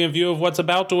 especially in view of what's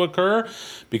about to occur,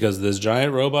 because this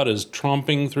giant robot is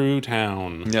tromping through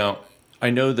town. Now,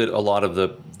 I know that a lot of the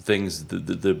things,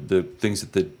 the things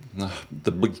that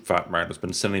the big fat man has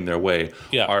been sending their way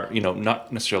Yeah. are,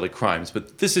 not necessarily crimes,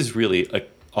 but this is really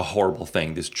a horrible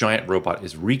thing. This giant robot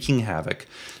is wreaking havoc,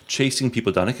 chasing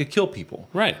people down. It could kill people.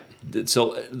 Right.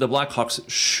 So the Blackhawks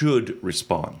should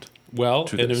respond. Well,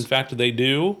 to and in this. fact, they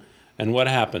do. And what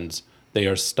happens? They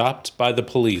are stopped by the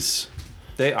police.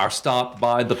 They are stopped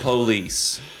by the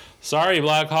police. Sorry,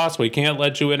 Blackhawks, we can't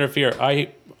let you interfere. I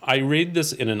read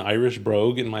this in an Irish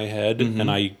brogue in my head, and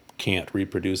I can't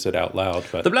reproduce it out loud.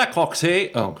 But The Blackhawks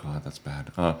say, oh God, that's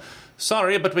bad.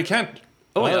 Sorry, but we can't.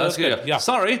 Oh, yeah, that's good. Yeah.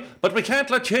 Sorry, but we can't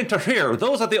let you interfere.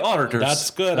 Those are the auditors. that's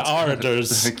good,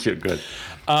 auditors. Thank you. Good.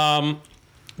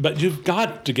 But you've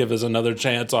got to give us another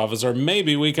chance, officer.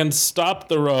 Maybe we can stop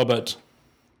the robot.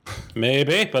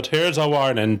 Maybe, but here's a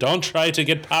warning. Don't try to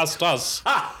get past us.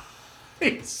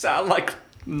 You sound like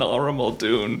Nora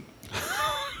Muldoon.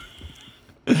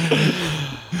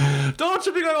 Don't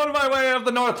you be going on my way of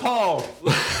the North Pole.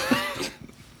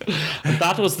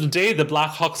 That was the day the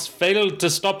Blackhawks failed to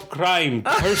stop crime.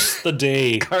 Curse the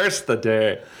day. Curse the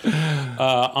day.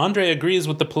 Andre agrees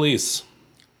with the police.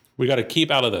 We got to keep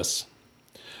out of this.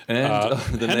 And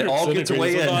then they all Hendrickson get to agrees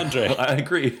weigh with in. Andre. I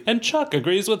agree. And Chuck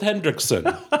agrees with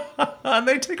Hendrickson. And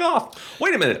they take off.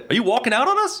 Wait a minute. Are you walking out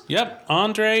on us? Yep,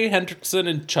 Andre, Hendrickson,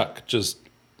 and Chuck just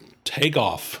take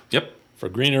off Yep. for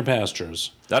greener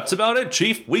pastures. That's about it,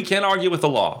 Chief. We can't argue with the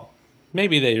law.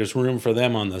 Maybe there's room for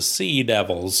them on the Sea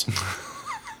Devils.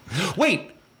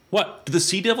 Wait. What? Do the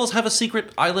Sea Devils have a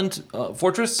secret island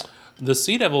fortress? The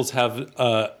Sea Devils have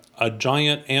a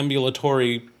giant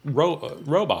ambulatory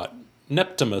robot,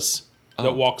 Neptimus,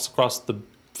 that walks across the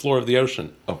floor of the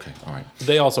ocean. Okay, all right.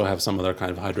 They also have some other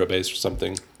kind of hydro base or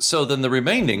something. So then the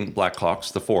remaining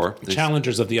Blackhawks, the four.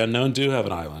 Challengers of the Unknown do have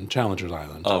an island, Challengers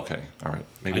Island. Okay, all right.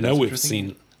 Maybe I know that's what we've you're thinking.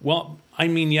 seen. Well, I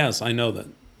mean, yes, I know that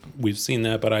we've seen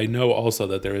that, but I know also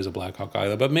that there is a Black Hawk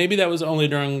Island. But maybe that was only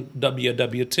during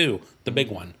WW2, the big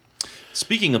one.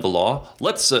 Speaking of the law,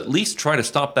 let's at least try to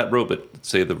stop that robot.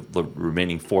 Say the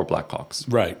remaining four Blackhawks.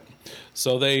 Right.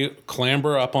 So they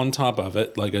clamber up on top of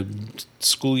it like a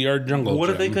schoolyard jungle What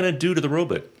are gym. they going to do to the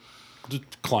robot?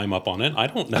 Climb up on it? I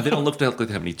don't know. They don't look like they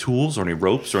have any tools or any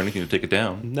ropes or anything to take it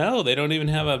down. No, they don't even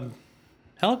have a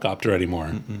helicopter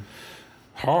anymore.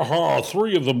 Ha ha,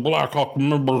 3 of the Blackhawk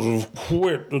members have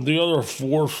quit, and the other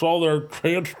 4 saw their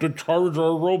chance to charge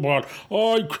our robot.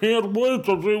 I can't wait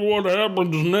to see what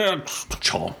happens next.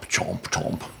 Chomp, chomp,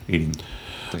 chomp. Eating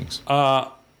things.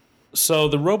 So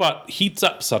the robot heats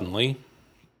up suddenly,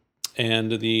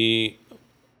 and the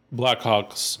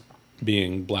Blackhawks,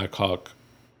 being Blackhawk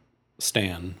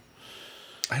Stan.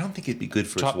 I don't think it'd be good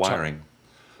for its wiring.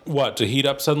 What, to heat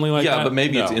up suddenly like that? Yeah, but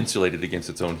maybe it's insulated against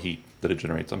its own heat that it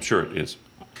generates. I'm sure it is.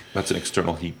 That's an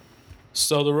external heat.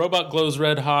 So the robot glows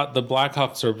red hot. The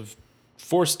Blackhawks are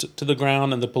forced to the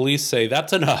ground, and the police say,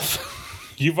 "That's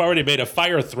enough. You've already made a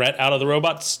fire threat out of the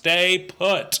robot. Stay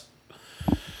put."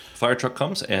 Fire truck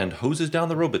comes and hoses down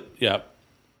the robot. Yep.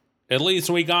 At least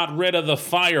we got rid of the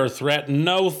fire threat.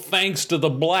 No thanks to the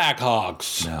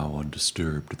Blackhawks. Now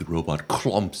undisturbed, the robot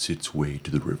clumps its way to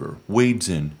the river, wades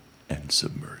in, and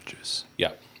submerges.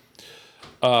 Yep.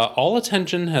 All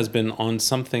attention has been on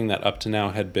something that up to now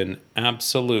had been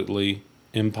absolutely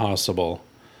impossible.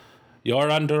 You're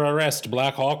under arrest,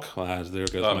 Blackhawk. There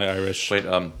goes my Irish. Wait,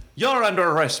 you're under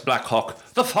arrest,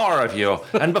 Blackhawk. The 4 of you.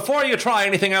 And before you try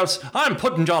anything else, I'm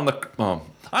putting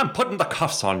the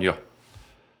cuffs on you.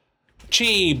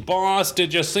 Gee, boss,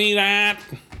 did you see that?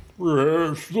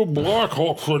 Yes, the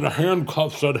Blackhawks in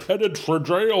handcuffs and headed for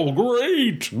jail.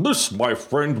 Great! This, my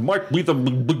friend, might be the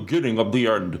beginning of the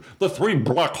end. The 3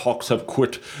 Blackhawks have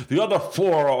quit. The other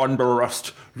 4 are under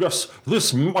arrest. Yes,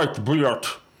 this might be it.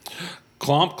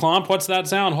 Clomp, clomp, what's that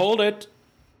sound? Hold it.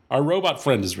 Our robot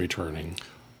friend is returning.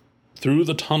 Through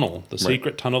the tunnel, the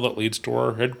secret tunnel that leads to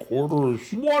our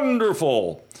headquarters.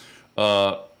 Wonderful!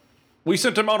 We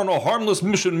sent him out on a harmless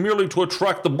mission merely to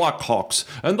attract the Blackhawks,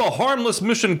 and the harmless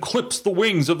mission clips the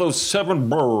wings of those 7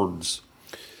 birds.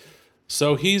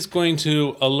 So he's going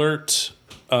to alert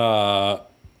the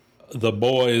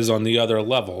boys on the other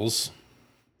levels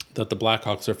that the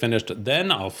Blackhawks are finished.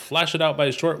 Then I'll flash it out by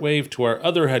shortwave to our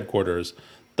other headquarters.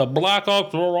 The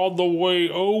Blackhawks are on the way,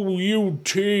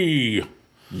 OUT.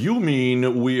 You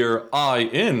mean we're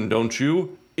in, don't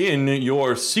you? In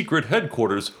your secret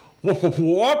headquarters.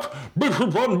 What? This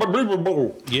is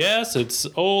unbelievable. Yes, it's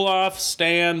Olaf,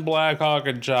 Stan, Blackhawk,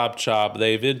 and Chop Chop.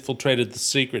 They've infiltrated the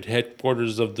secret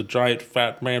headquarters of the giant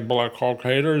fat man Blackhawk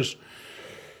haters.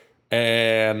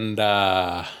 And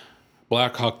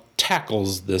Blackhawk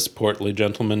tackles this portly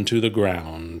gentleman to the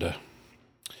ground.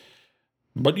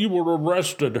 But you were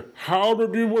arrested. How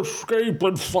did you escape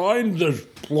and find this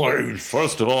place?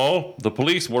 First of all, the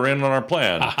police were in on our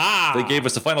plan. Aha! They gave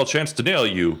us a final chance to nail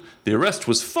you. The arrest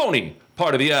was phony,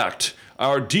 part of the act.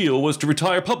 Our deal was to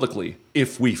retire publicly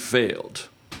if we failed.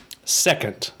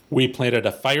 Second, we planted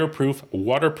a fireproof,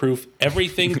 waterproof,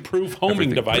 everything-proof homing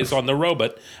device on the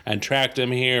robot and tracked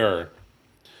him here.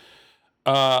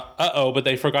 But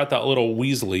they forgot that little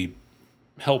Weasley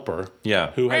helper.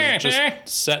 Yeah. Who has just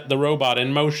set the robot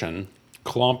in motion,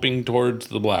 clomping towards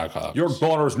the Blackhawks. You're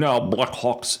goners now,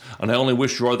 Blackhawks, and I only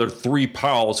wish your other 3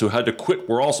 pals who had to quit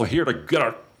were also here to get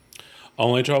it.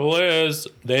 Only trouble is,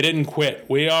 they didn't quit.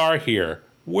 We are here.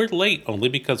 We're late only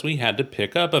because we had to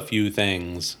pick up a few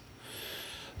things.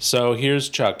 So here's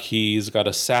Chuck. He's got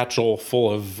a satchel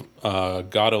full of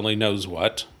God only knows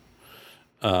what.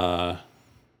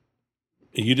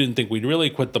 You didn't think we'd really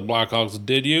quit the Blackhawks,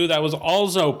 did you? That was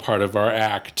also part of our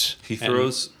act. He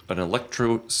throws an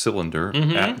electro cylinder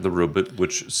at the robot,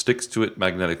 which sticks to it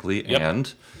magnetically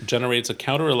and generates a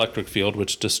counter-electric field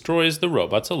which destroys the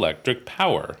robot's electric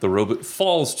power. The robot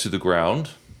falls to the ground.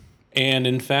 And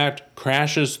in fact,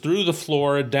 crashes through the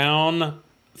floor, down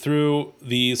through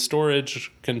the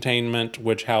storage containment,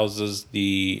 which houses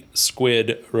the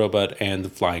squid robot and the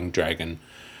flying dragon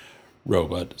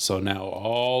robot. So now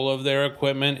all of their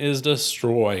equipment is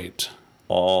destroyed.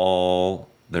 All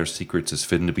their secrets is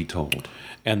fitting to be told.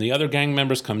 And the other gang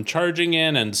members come charging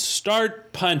in and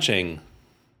start punching.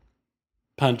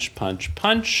 Punch, punch,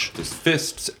 punch. There's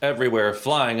fists everywhere,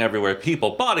 flying everywhere,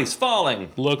 people, bodies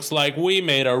falling. Looks like we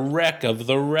made a wreck of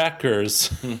the wreckers.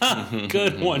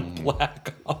 Good one,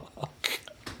 Blackhawk.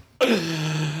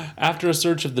 After a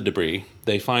search of the debris,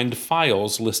 they find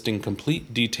files listing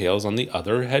complete details on the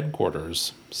other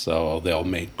headquarters. So they'll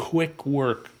make quick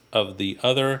work of the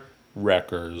other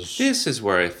wreckers. This is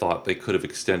where I thought they could have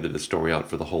extended the story out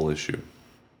for the whole issue.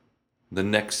 The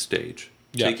next stage,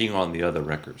 taking on the other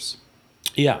wreckers.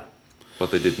 Yeah.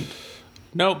 But they didn't.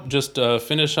 Nope, just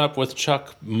finish up with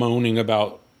Chuck moaning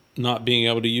about not being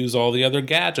able to use all the other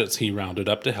gadgets he rounded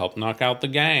up to help knock out the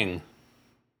gang.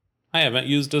 I haven't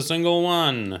used a single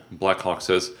one. Blackhawk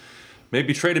says,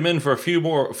 Maybe trade him in for a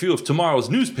few of tomorrow's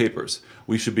newspapers.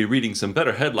 We should be reading some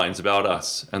better headlines about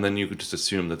us. And then you could just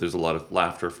assume that there's a lot of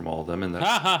laughter from all of them, and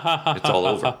that it's all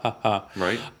over,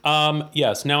 right?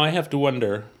 Yes. Now I have to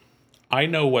wonder. I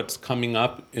know what's coming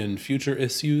up in future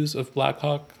issues of Black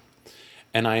Hawk,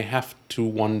 and I have to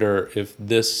wonder if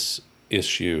this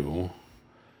issue,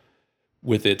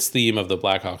 with its theme of the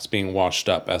Blackhawks being washed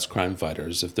up as crime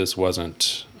fighters, if this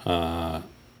wasn't, what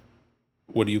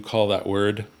do you call that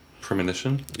word?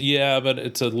 Premonition? Yeah, but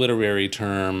it's a literary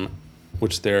term,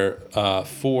 which they're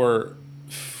for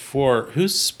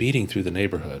who's speeding through the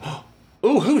neighborhood?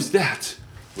 Oh, who's that?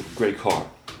 With a gray car.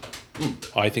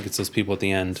 I think it's those people at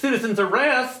the end. Citizens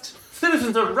arrest!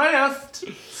 Citizens arrest!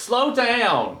 Slow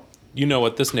down! You know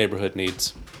what this neighborhood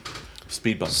needs?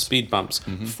 Speed bumps. Speed bumps.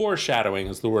 Mm-hmm. Foreshadowing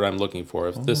is the word I'm looking for.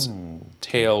 If this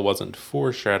tale wasn't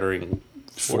foreshadowing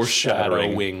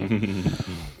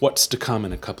what's to come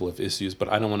in a couple of issues, but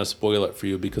I don't want to spoil it for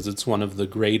you because it's one of the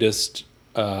greatest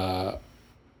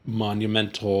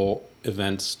monumental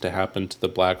events to happen to the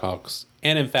Blackhawks,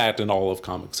 and in fact in all of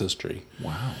comics history.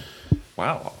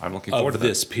 Wow, I'm looking forward to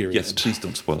this period. Yes, please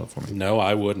don't spoil it for me. No,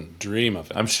 I wouldn't dream of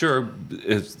it. I'm sure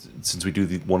since we do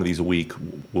one of these a week,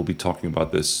 we'll be talking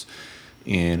about this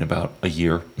in about a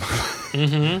year.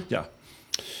 Mm-hmm. Yeah.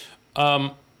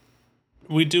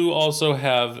 We do also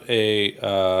have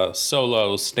a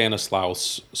solo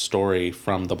Stanislaus story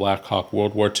from the Black Hawk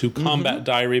World War II Combat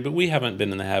Diary, but we haven't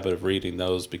been in the habit of reading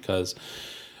those because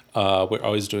we're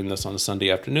always doing this on a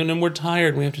Sunday afternoon, and we're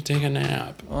tired. We have to take a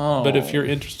nap. Oh. But if you're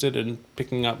interested in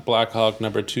picking up Black Hawk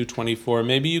number 224,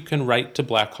 maybe you can write to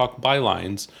Black Hawk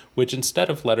Bylines, which instead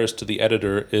of letters to the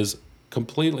editor is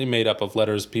completely made up of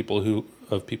letters of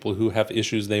people who have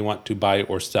issues they want to buy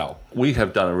or sell. We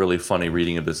have done a really funny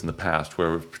reading of this in the past,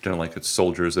 where we've pretended like it's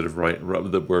soldiers that have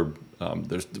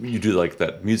you do like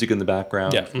that music in the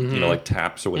background, you know, like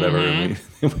taps or whatever, and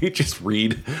we just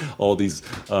read all these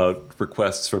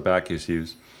requests for back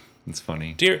issues. It's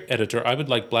funny. Dear editor, I would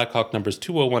like Black Hawk numbers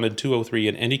 201 and 203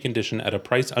 in any condition at a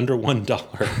price under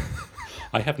 $1.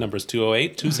 I have numbers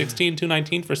 208, 216,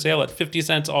 219 for sale at 50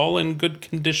 cents, all in good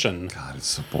condition. God, it's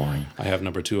so boring. I have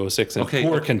number 206 in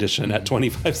poor condition at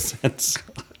 25 cents.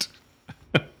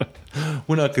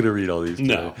 We're not going to read all these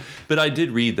today. No. But I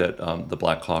did read that the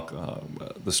Black Hawk,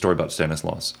 the story about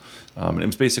Stanislaus. And it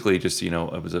was basically just, it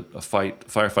was a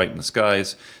firefight in the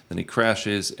skies. Then he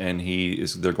crashes, and he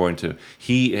is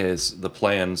the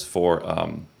plans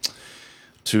for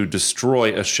to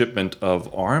destroy a shipment of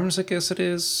arms, I guess it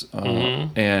is.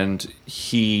 And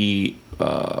he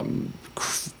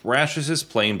crashes his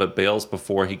plane, but bails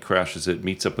before he crashes it,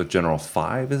 meets up with General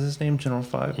 5, is his name? General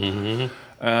 5?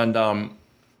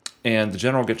 And the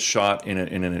general gets shot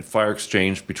in a fire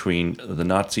exchange between the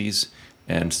Nazis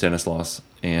and Stanislaus.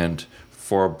 And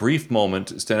for a brief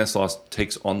moment, Stanislaus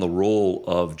takes on the role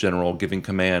of general, giving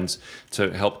commands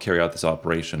to help carry out this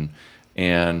operation.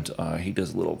 And he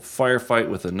does a little firefight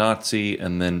with a Nazi,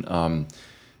 and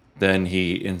then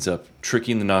he ends up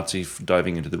tricking the Nazi,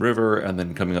 diving into the river, and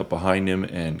then coming up behind him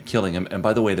and killing him. And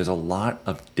by the way, there's a lot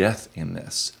of death in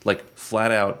this, like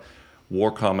flat out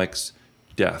war comics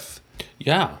death.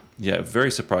 Yeah. Yeah,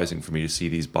 very surprising for me to see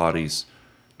these bodies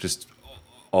just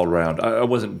all around. I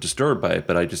wasn't disturbed by it,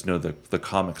 but I just know the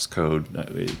comics code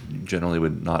generally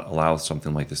would not allow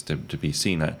something like this to be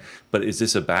seen. But is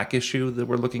this a back issue that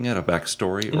we're looking at, a back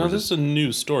story? No, this is a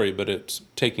new story, but it's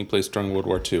taking place during World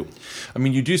War II. I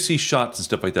mean, you do see shots and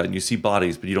stuff like that, and you see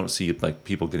bodies, but you don't see like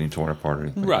people getting torn apart or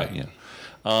anything. Right. Like that.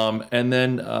 Yeah. And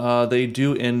then they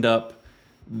do end up.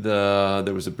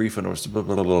 There was a brief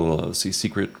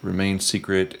secret remains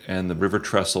secret, and the river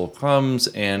trestle comes,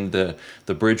 and the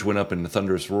bridge went up in a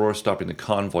thunderous roar, stopping the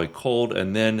convoy cold,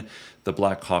 and then the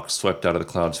Black Hawk swept out of the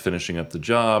clouds, finishing up the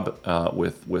job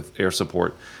with air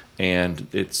support. And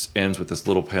it ends with this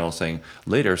little panel saying,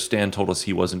 later, Stan told us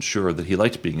he wasn't sure that he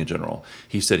liked being a general.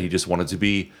 He said he just wanted to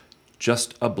be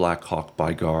just a Black Hawk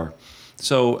by Gar.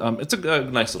 So it's a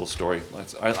nice little story.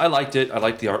 I liked it. I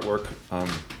liked the artwork.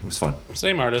 It was fun.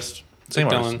 Same artist. Same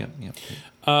artist.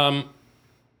 Yeah.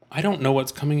 I don't know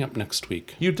what's coming up next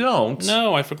week. You don't?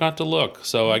 No, I forgot to look.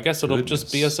 So I guess it'll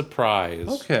just be a surprise.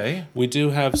 Okay. We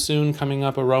do have soon coming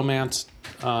up a romance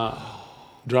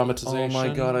dramatization. Oh my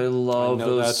God, I love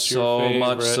those so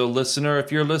much. So listener,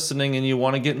 if you're listening and you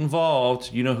want to get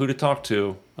involved, you know who to talk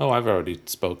to. Oh, I've already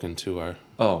spoken to our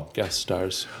guest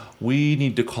stars. We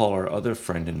need to call our other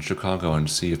friend in Chicago and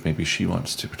see if maybe she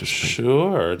wants to participate.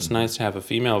 Sure. It's nice to have a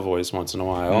female voice once in a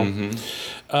while.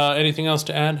 Anything else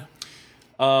to add?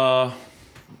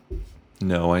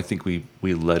 No, I think we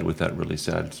led with that really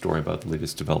sad story about the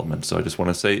latest development. So I just want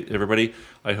to say, everybody,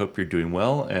 I hope you're doing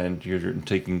well and you're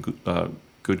taking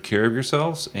good care of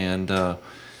yourselves and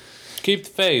keep the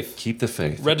faith. Keep the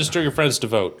faith. Register your friends to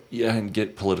vote. Yeah, and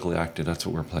get politically active. That's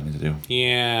what we're planning to do.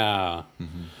 Yeah.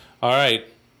 All right.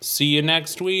 See you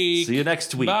next week. See you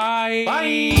next week. Bye. Bye.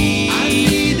 I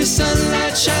need the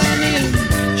sunlight shining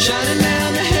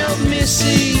down to help me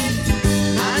see.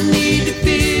 I need to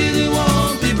feel the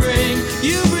warmth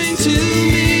you bring to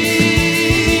me.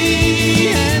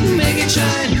 And make it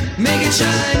shine, make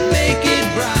it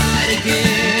bright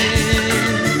again.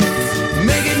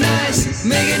 Make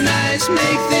it nice,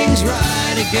 make things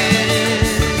right again.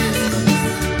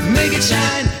 Make it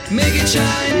shine, make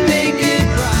it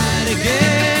bright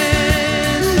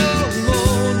again. No,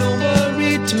 don't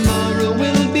worry, tomorrow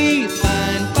will be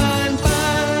fine, fine,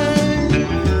 fine.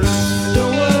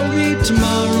 Don't worry,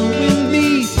 tomorrow